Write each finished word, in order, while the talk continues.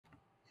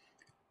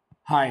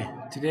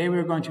Hi, today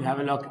we're going to have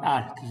a look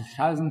at the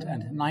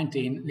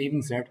 2019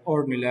 Leaving Cert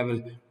Ordinary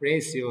Level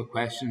Ratio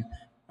question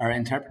or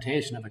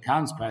interpretation of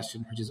accounts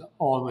question, which is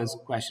always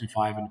question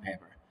 5 in the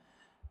paper.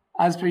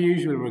 As per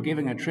usual, we're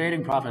giving a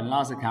trading profit and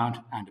loss account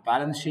and a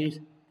balance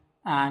sheet,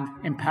 and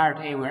in part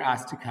A we're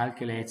asked to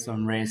calculate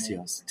some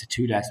ratios to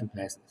two decimal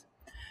places.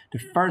 The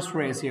first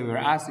ratio we're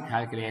asked to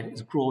calculate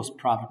is gross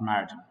profit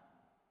margin.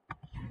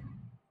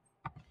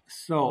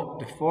 So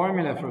the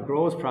formula for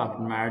gross profit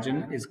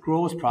margin is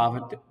gross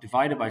profit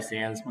divided by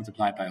sales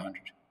multiplied by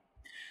 100.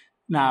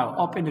 Now,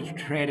 up in the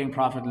trading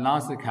profit and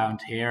loss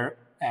account here,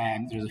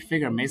 there's a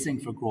figure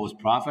missing for gross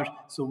profit,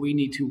 so we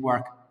need to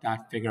work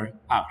that figure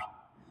out.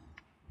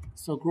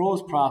 So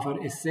gross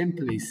profit is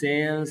simply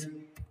sales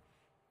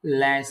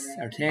less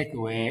or take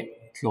away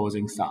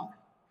closing stock.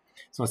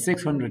 So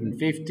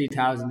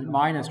 650,000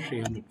 minus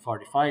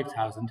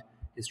 345,000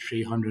 is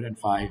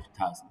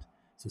 305,000.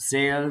 So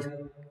sales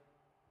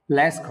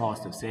less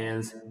cost of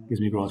sales gives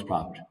me gross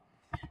profit.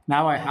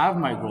 Now I have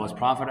my gross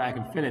profit, I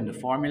can fill in the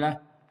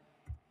formula.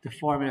 The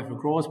formula for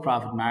gross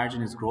profit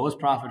margin is gross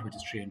profit, which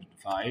is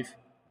 305,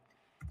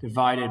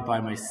 divided by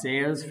my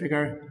sales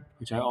figure,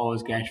 which I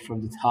always get from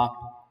the top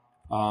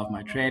of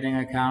my trading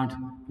account,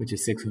 which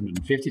is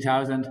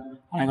 650,000, and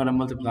I'm going to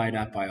multiply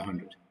that by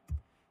 100.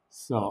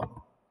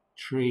 So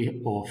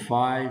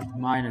 305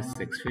 minus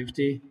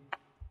 650,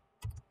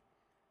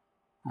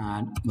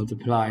 and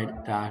multiply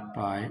that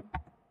by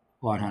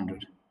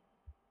 100.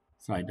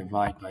 So I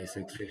divide by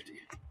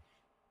 650.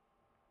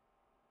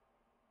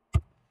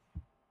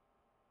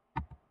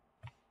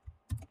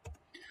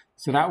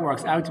 So that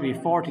works out to be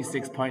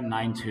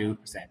 46.92%.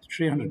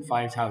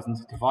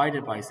 305,000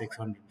 divided by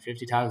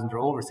 650,000 or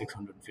over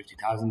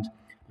 650,000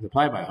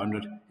 multiplied by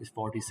 100 is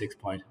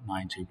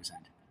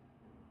 46.92%.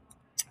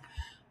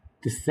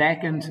 The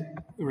second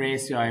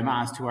ratio I'm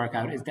asked to work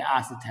out is the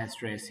acid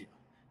test ratio.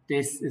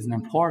 This is an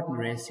important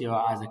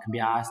ratio as it can be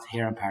asked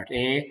here in part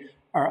A,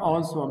 or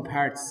also in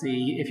part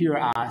C, if you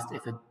are asked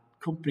if a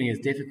company has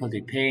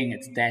difficulty paying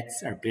its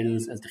debts or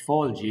bills as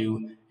default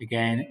due,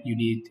 again, you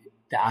need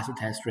the acid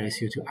test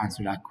ratio to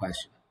answer that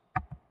question.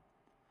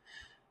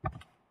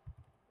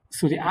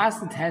 So the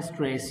acid test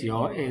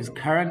ratio is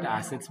current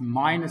assets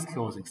minus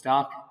closing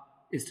stock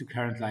is to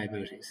current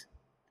liabilities.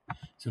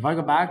 So if I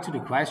go back to the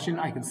question,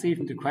 I can see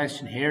from the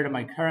question here that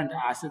my current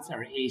assets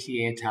are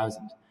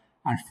 88,000.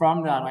 And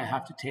from that, I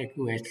have to take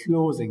away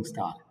closing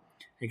stock.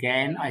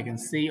 Again, I can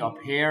see up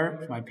here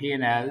for my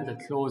P&L the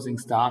closing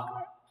stock,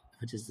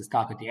 which is the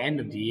stock at the end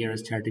of the year,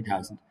 is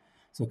 30,000.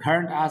 So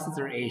current assets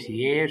are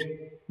 88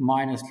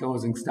 minus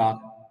closing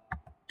stock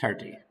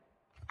 30.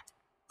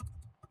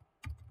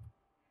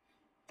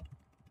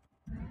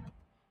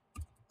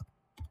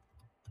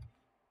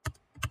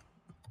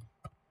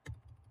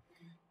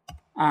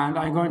 And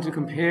I'm going to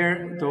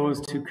compare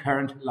those to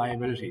current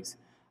liabilities.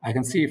 I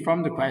can see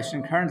from the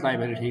question, current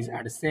liabilities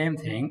are the same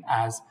thing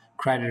as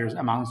creditors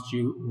amounts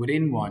due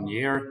within 1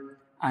 year,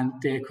 and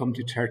they come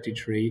to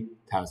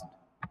 33,000.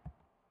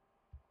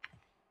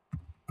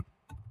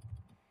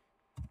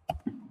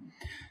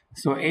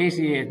 So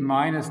 88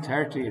 minus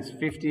 30 is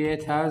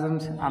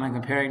 58,000, and I'm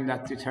comparing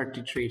that to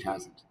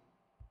 33,000.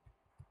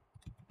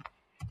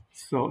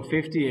 So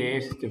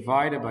 58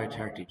 divided by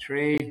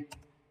 33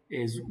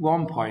 is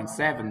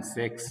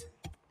 1.76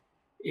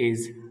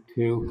 is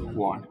to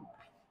 1.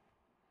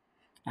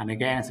 And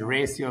again, it's a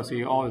ratio, so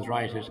you always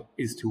write it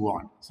is to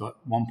 1. So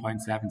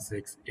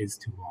 1.76 is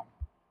to 1.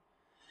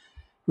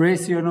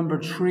 Ratio number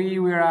 3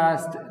 we're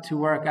asked to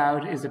work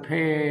out is the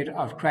period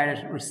of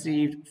credit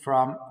received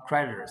from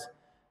creditors.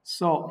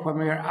 So when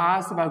we are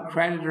asked about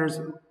creditors,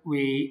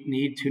 we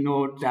need to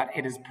know that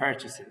it is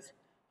purchases.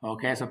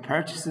 Okay, so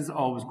purchases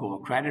always go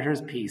with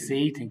creditors,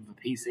 PC, think of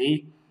a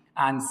PC,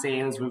 and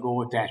sales will go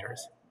with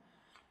debtors.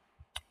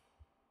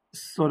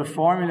 So the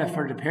formula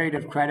for the period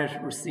of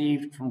credit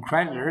received from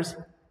creditors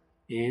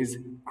is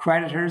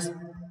creditors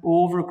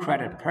over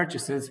credit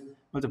purchases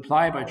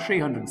multiplied by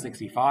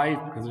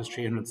 365 because there's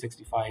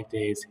 365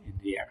 days in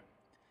the year.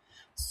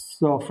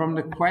 So from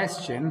the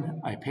question,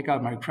 I pick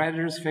out my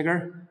creditors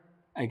figure.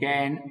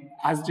 Again,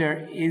 as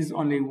there is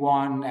only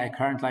one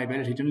current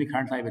liability, the only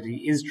current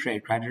liability is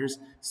trade creditors.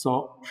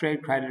 So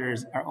trade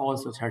creditors are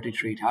also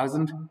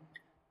 33,000.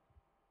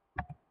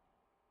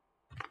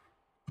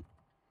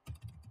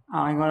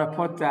 I'm going to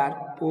put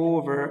that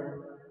over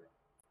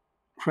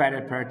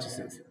credit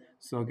purchases.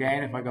 So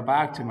again, if I go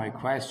back to my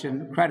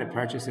question, credit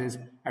purchases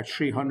are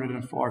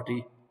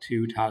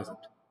 342,000.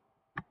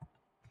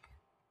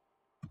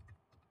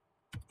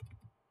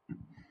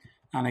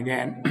 And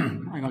again,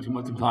 I'm going to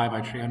multiply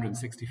by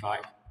 365.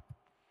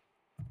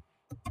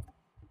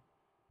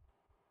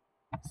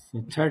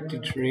 So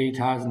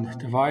 33,000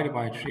 divided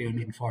by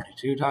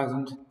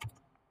 342,000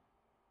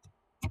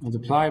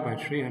 multiplied by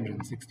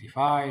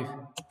 365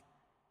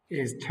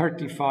 is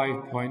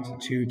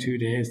 35.22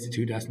 days to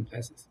two decimal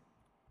places.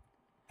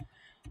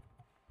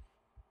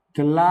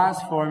 The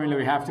last formula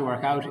we have to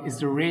work out is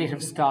the rate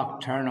of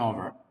stock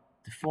turnover.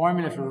 The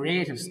formula for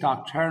rate of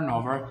stock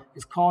turnover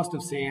is cost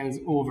of sales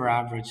over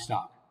average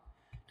stock.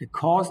 The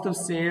cost of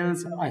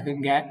sales I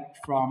can get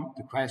from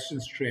the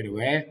question straight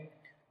away.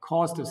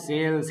 Cost of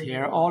sales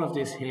here, all of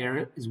this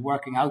here is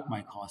working out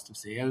my cost of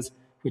sales,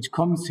 which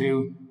comes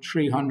to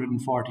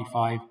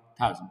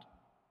 345,000.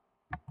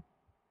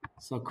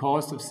 So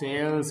cost of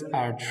sales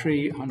are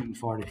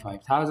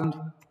 345,000,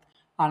 and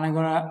I'm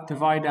going to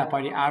divide that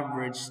by the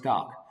average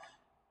stock.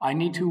 I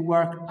need to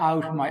work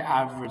out my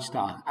average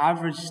stock.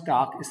 Average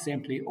stock is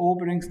simply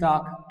opening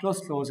stock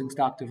plus closing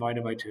stock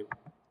divided by 2.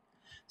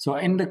 So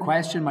in the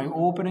question, my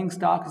opening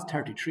stock is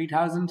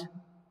 33,000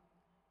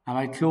 and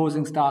my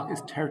closing stock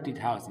is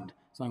 30,000.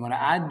 So I'm going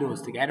to add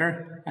those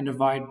together and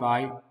divide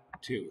by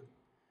 2.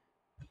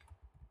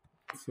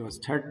 So it's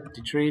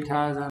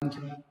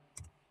 33,000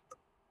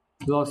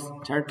 plus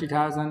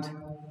 30,000.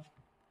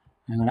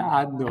 I'm going to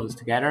add those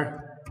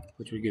together,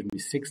 which will give me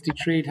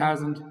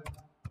 63,000,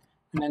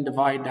 and then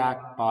divide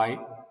that by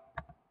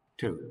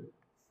 2.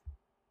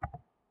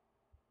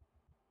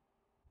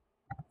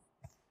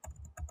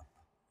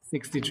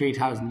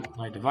 63,000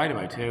 divided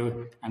by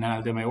 2, and then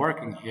I'll do my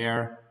working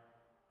here.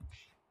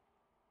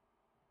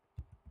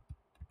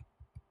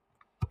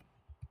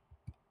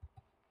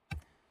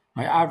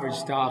 My average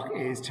stock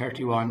is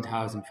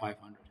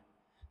 31,500.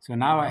 So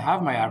now I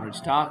have my average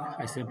stock.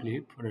 I simply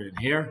put it in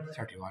here,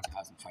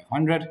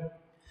 31,500.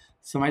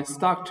 So my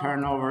stock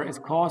turnover is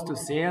cost of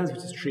sales,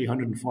 which is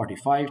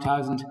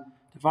 345,000,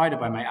 divided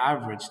by my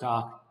average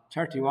stock,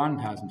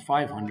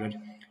 31,500,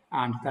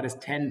 and that is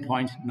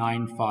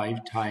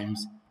 10.95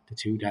 times the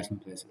 2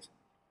 decimal places.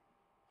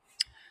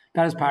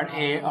 That is part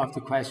A of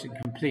the question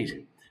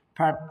complete.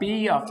 Part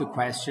B of the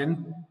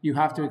question, you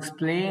have to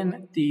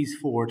explain these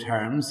 4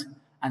 terms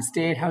and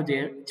state how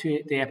they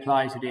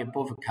apply to the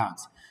above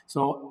accounts.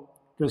 So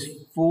there's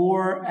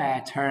 4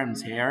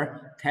 terms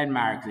here, 10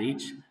 marks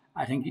each.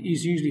 I think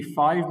it's usually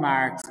 5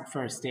 marks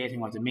for stating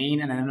what they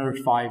mean and another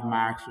 5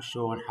 marks for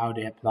showing how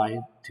they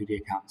apply to the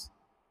accounts.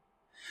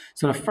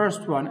 So the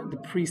first one,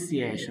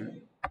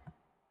 depreciation.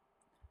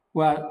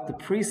 Well,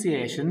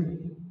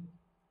 depreciation,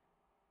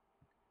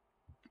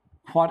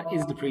 what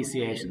is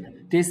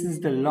depreciation? This is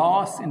the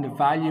loss in the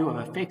value of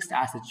a fixed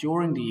asset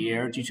during the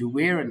year due to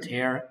wear and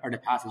tear or the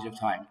passage of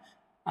time.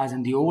 As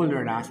in, the older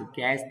an asset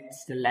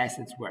gets, the less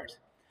it's worth.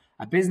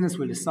 A business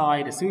will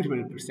decide a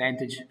suitable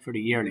percentage for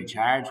the yearly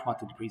charge, what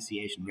the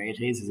depreciation rate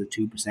is it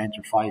 2%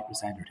 or 5%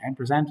 or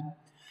 10%?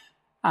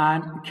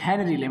 And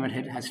Kennedy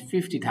Limited has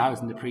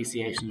 50,000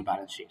 depreciation on the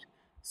balance sheet.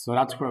 So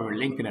that's where we're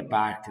linking it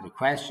back to the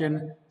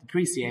question.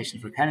 Depreciation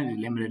for Kennedy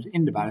Limited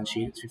in the balance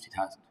sheet is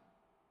 50,000.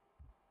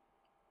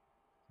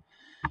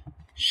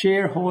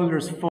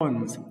 Shareholders'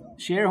 funds.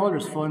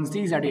 Shareholders' funds,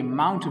 these are the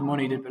amount of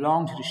money that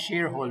belong to the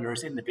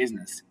shareholders in the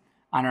business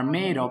and are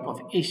made up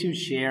of issued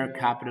share,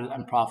 capital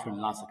and profit and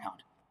loss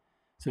account.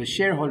 So the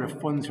shareholder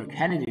funds for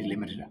Kennedy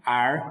Limited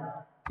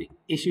are the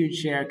issued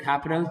share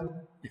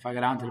capital. If I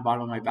go down to the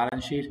bottom of my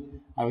balance sheet,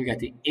 I will get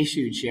the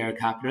issued share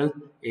capital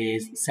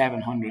is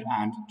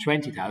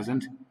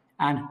 720,000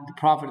 and the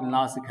profit and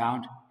loss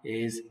account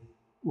is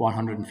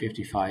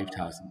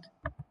 155,000.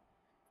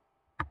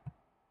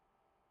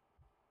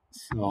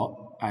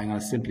 So I'm going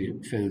to simply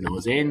fill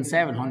those in.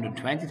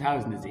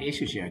 720,000 is the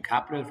issue share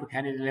capital for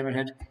Kennedy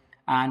Limited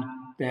and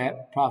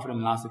the profit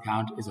and loss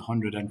account is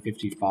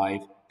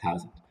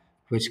 155,000,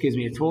 which gives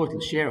me a total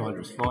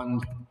shareholders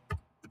fund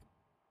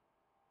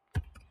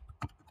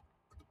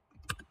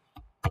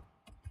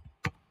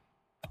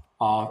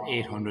of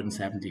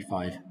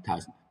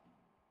 875,000.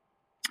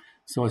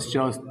 So it's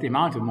just the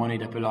amount of money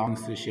that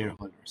belongs to the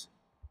shareholders.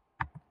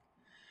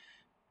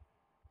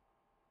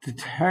 The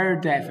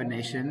third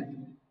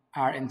definition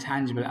are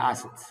intangible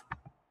assets.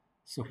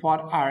 So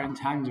what are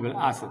intangible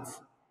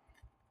assets?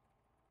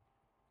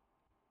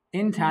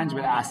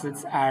 Intangible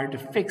assets are the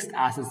fixed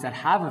assets that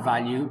have a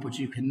value but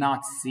you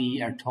cannot see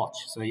or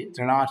touch. So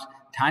they're not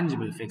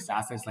tangible fixed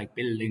assets like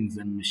buildings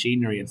and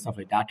machinery and stuff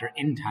like that. They're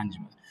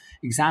intangible.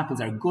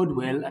 Examples are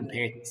goodwill and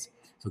patents.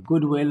 So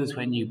goodwill is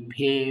when you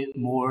pay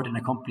more than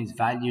a company's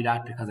value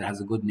that because it has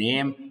a good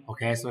name.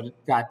 Okay, so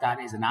that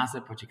is an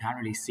asset, but you can't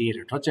really see it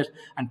or touch it.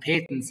 And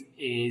patents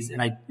is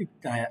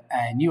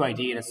a new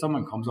idea that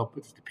someone comes up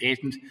with the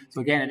patent.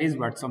 So again, it is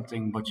worth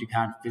something, but you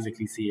can't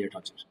physically see or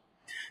touch it.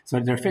 So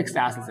they're fixed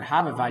assets that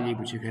have a value,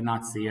 but you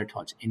cannot see or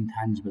touch,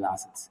 intangible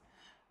assets.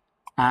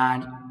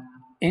 And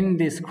in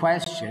this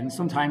question,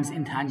 sometimes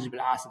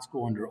intangible assets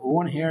go on their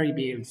own. Here you'll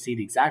be able to see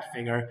the exact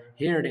figure.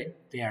 Here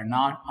they are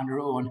not on their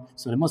own,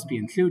 so they must be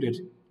included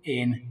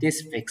in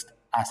this fixed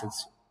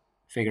assets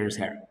figures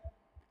here.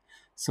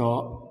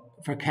 So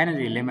for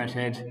Kennedy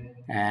Limited,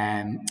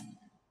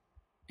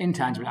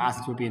 intangible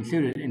assets will be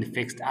included in the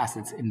fixed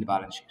assets in the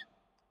balance sheet.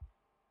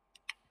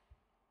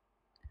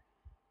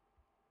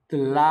 The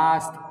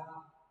last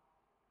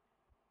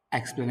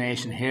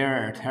explanation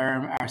here or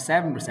term are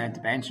 7%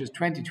 debentures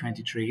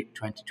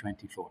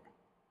 2023-2024.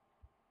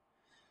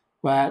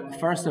 Well,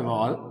 first of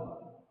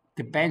all,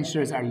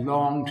 debentures are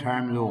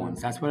long-term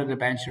loans. That's what a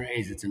debenture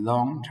is. It's a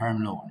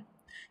long-term loan.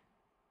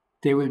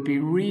 They will be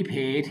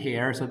repaid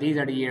here. So these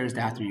are the years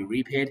they have to be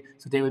repaid.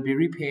 So they will be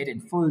repaid in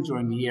full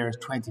during the years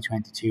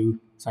 2023,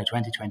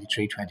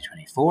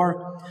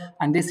 2024.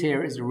 And this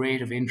here is the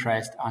rate of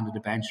interest on the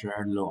debenture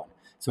or loan.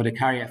 So they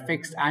carry a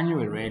fixed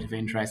annual rate of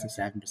interest of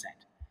 7%.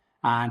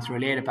 And to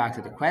relate it back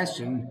to the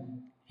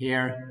question,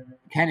 here,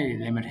 Kennedy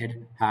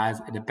Limited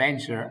has a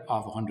debenture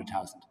of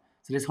 100,000.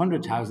 So this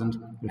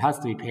 100,000 has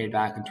to be paid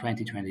back in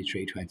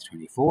 2023,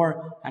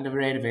 2024, and the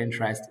rate of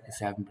interest is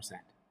 7%.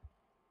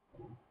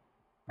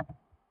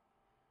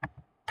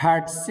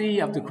 Part C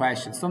of the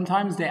question.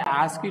 Sometimes they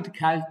ask you to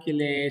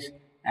calculate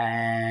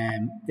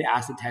the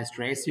asset test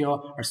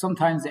ratio, or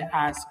sometimes they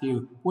ask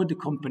you, would the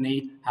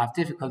company have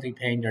difficulty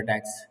paying their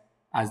debts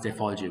as they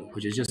fall due,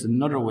 which is just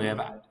another way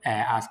of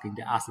asking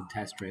the asset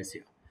test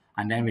ratio.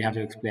 And then we have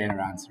to explain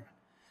our answer.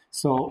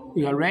 So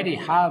we already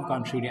have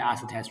gone through the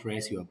asset test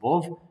ratio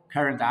above.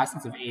 Current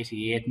assets of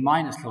 88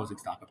 minus closing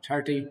stock of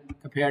 30.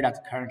 Compare that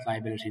to current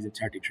liabilities of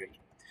 33.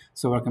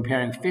 So we're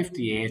comparing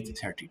 58 to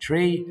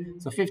 33.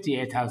 So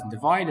 58,000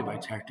 divided by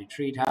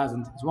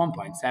 33,000 is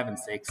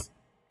 1.76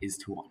 is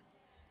to 1.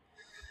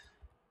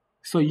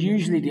 So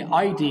usually the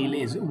ideal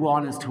is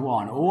 1 is to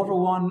 1. Over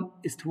 1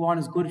 is to 1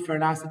 is good for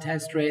an asset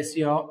test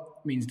ratio.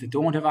 Means they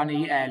don't have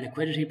any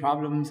liquidity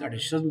problems, or they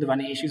shouldn't have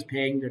any issues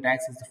paying their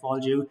debts as they fall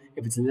due.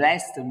 If it's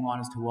less than 1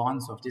 is to 1,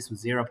 so if this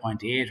was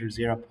 0.8 or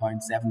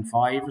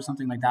 0.75 or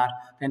something like that,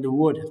 then they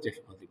would have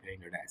difficulty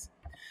paying their debts.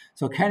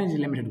 So Kennedy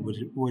Limited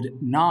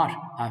would not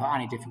have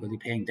any difficulty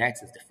paying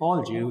debts as they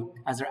fall due,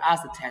 as their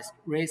asset test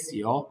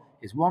ratio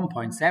is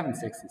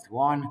 1.76 is to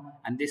 1,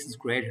 and this is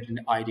greater than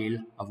the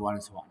ideal of 1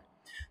 is to 1.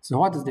 So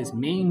what does this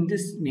mean?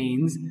 This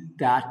means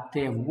that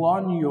they have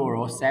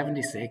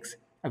 €1.76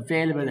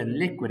 available in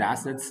liquid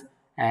assets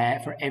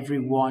for every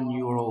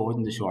 €1 owed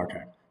in the short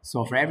term.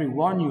 So for every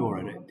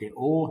 €1 they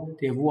owe,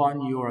 they have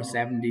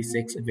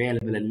 €1.76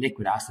 available in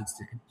liquid assets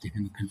they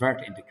can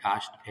convert into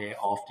cash to pay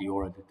off the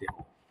euro that they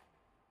owe.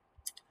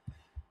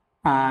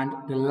 And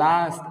the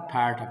last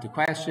part of the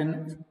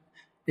question,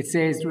 it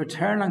says the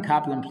return on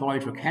capital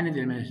employed for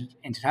Kennedy Limited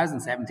in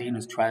 2017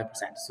 was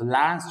 12%. So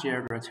last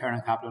year the return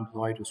on capital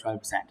employed was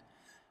 12%.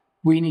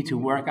 We need to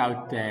work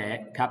out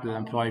the capital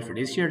employed for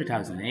this year,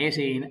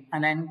 2018,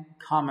 and then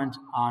comment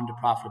on the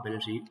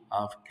profitability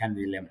of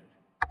Kennedy Limited.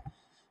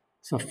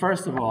 So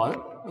first of all,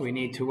 we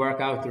need to work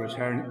out the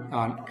return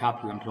on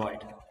capital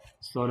employed.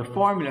 So the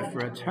formula for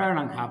return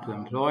on capital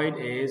employed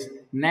is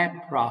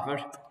net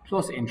profit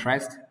plus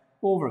interest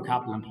over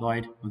capital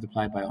employed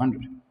multiplied by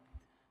 100.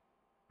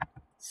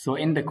 So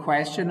in the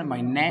question,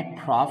 my net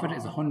profit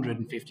is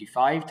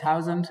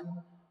 155,000.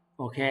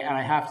 Okay, and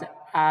I have to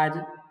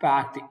add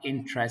back the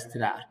interest to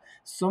that.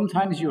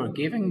 Sometimes you are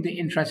giving the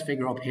interest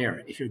figure up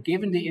here. If you're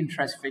given the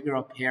interest figure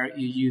up here,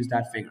 you use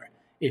that figure.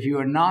 If you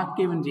are not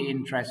given the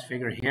interest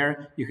figure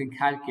here, you can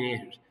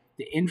calculate it.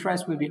 The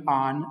interest will be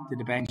on the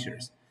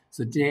debentures.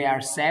 So they are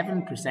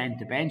 7%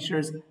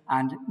 debentures,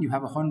 and you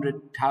have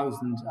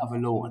 100,000 of a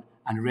loan,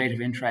 and the rate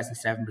of interest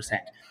is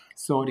 7%.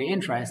 So the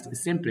interest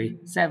is simply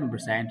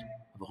 7%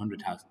 of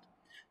 100,000.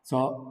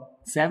 So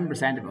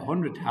 7% of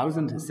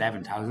 100,000 is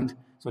 7,000.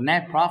 So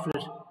net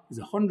profit is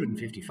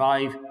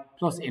 155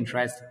 plus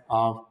interest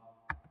of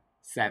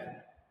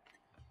 7.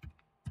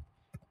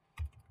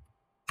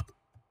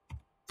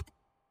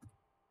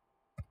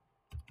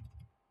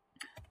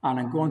 And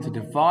I'm going to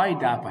divide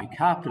that by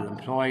capital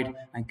employed,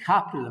 and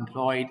capital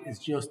employed is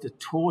just the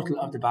total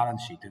of the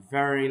balance sheet, the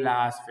very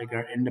last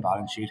figure in the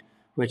balance sheet,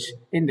 which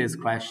in this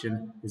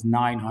question is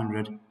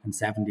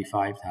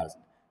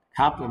 975,000.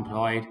 Capital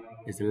employed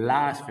is the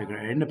last figure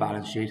in the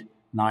balance sheet,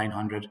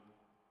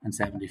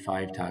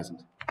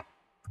 975,000.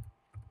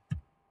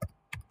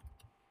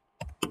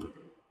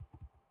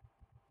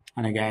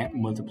 And again,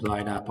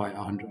 multiply that by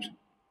 100.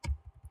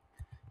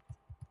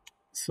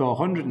 So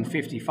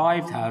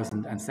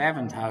 155,000 and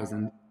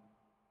 7,000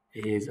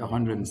 is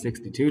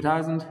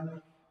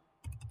 162,000.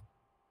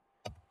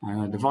 I'm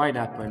going to divide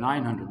that by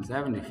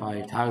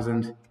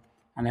 975,000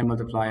 and then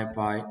multiply it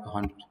by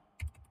 100.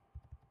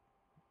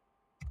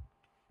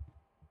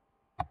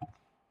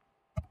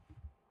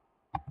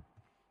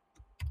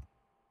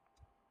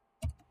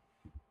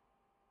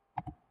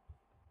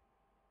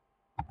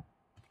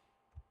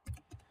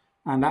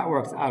 And that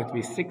works out to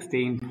be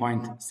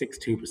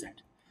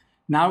 16.62%.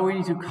 Now we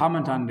need to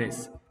comment on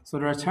this. So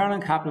the return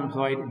on capital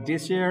employed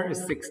this year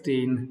is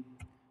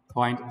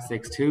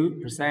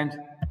 16.62%.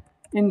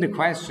 In the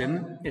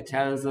question, it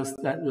tells us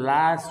that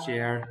last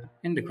year,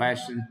 in the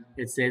question,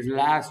 it says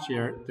last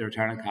year the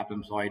return on capital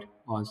employed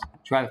was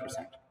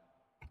 12%.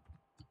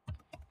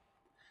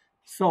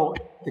 So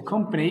the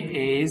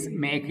company is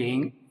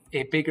making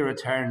a bigger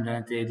return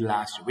than it did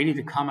last year. We need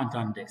to comment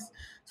on this.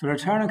 So the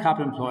return on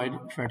capital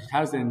employed for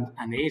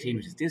 2018,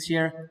 which is this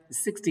year, is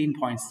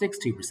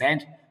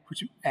 16.62%,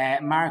 which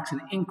marks an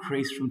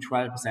increase from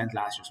 12%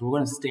 last year. So we're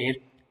going to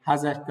state,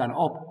 has it gone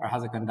up or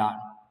has it gone down?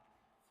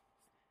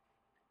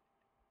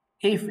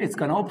 If it's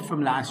gone up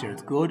from last year,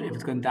 it's good. If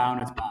it's gone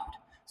down, it's bad.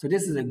 So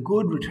this is a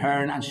good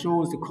return and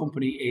shows the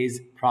company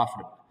is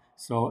profitable.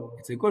 So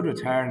it's a good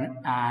return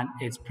and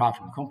it's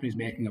profit. The company's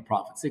making a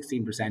profit.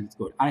 16% is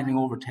good. Anything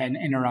over 10,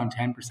 in around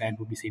 10%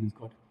 would be seen as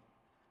good.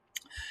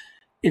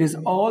 It is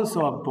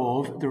also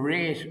above the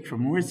rate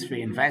from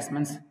risk-free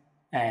investments,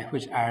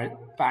 which are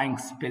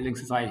banks, building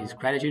societies,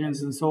 credit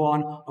unions, and so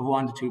on, of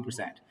 1 to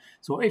 2%.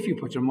 So if you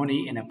put your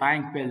money in a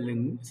bank,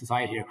 building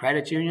society, or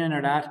credit union,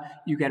 or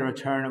that, you get a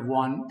return of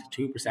 1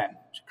 to 2%.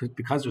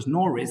 Because there's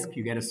no risk,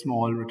 you get a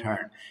small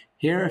return.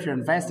 Here, if you're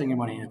investing your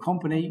money in a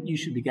company, you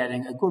should be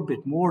getting a good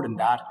bit more than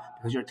that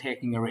because you're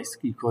taking a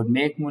risk. You could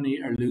make money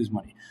or lose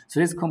money. So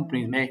this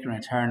company is making a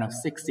return of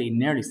 16,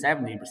 nearly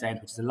 17%,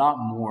 which is a lot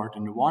more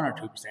than the 1 or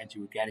 2%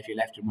 you would get if you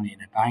left your money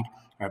in a bank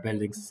or a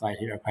building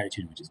society or a credit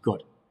union, which is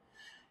good.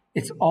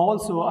 It's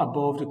also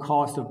above the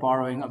cost of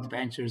borrowing of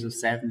debentures of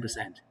 7%.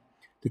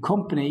 The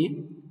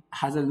company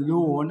has a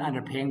loan and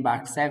they're paying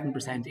back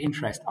 7%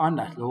 interest on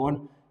that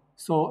loan.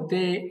 So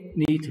they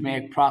need to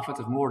make profits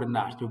of more than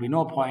that. There'll be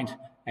no point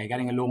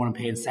getting a loan and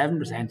paying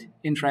 7%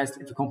 interest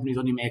if the company is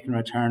only making a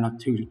return of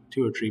 2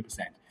 or 3%.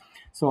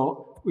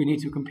 So we need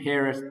to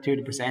compare it to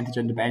the percentage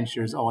on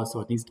debentures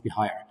also. It needs to be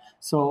higher.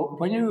 So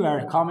when you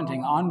are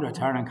commenting on the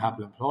return on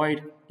capital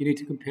employed, you need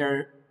to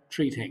compare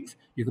 3 things.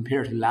 You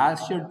compare it to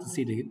last year to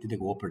see did they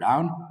go up or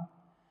down.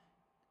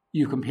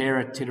 You compare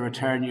it to the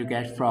return you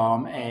get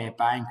from a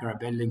bank or a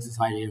building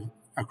society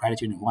or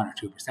credit union, 1 or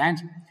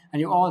 2%. And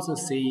you also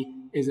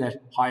see, is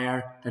it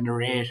higher than the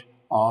rate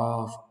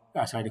of,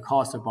 the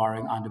cost of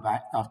borrowing on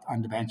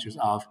debentures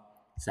of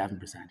 7%.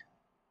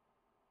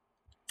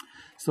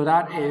 So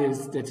that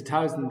is the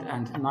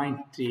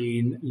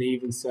 2019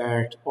 Leaving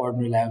Cert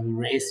Ordinary Level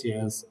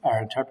Ratios or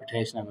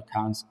Interpretation of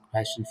Accounts,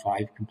 question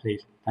 5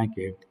 complete. Thank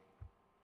you.